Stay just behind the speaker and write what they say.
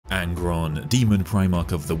Angron, demon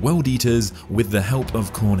primarch of the World Eaters, with the help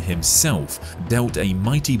of KHORNE himself, dealt a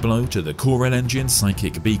mighty blow to the Corel engine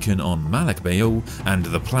psychic beacon on Malak Baal, and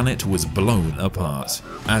the planet was blown apart.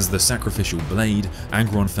 As the sacrificial blade,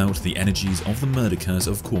 Angron felt the energies of the murder curse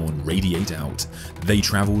of KHORNE radiate out. They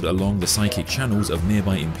travelled along the psychic channels of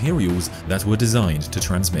nearby Imperials that were designed to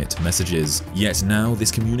transmit messages. Yet now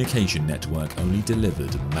this communication network only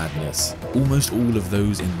delivered madness. Almost all of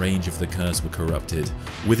those in range of the curse were corrupted.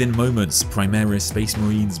 Within moments, PRIMARIS, Space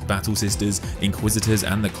Marines, Battle Sisters, Inquisitors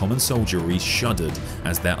and the common soldiery shuddered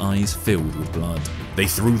as their eyes filled with blood. They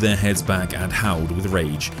threw their heads back and howled with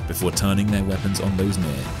rage before turning their weapons on those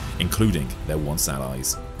near, including their once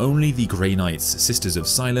allies. Only the Grey Knights, Sisters of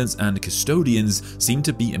Silence and Custodians seemed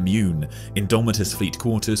to be immune. Indomitus Fleet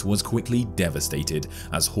Quartus was quickly devastated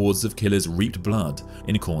as hordes of killers reaped blood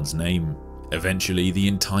in KHORNE's name. Eventually, the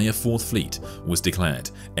entire 4th Fleet was declared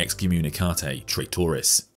excommunicate traitoris.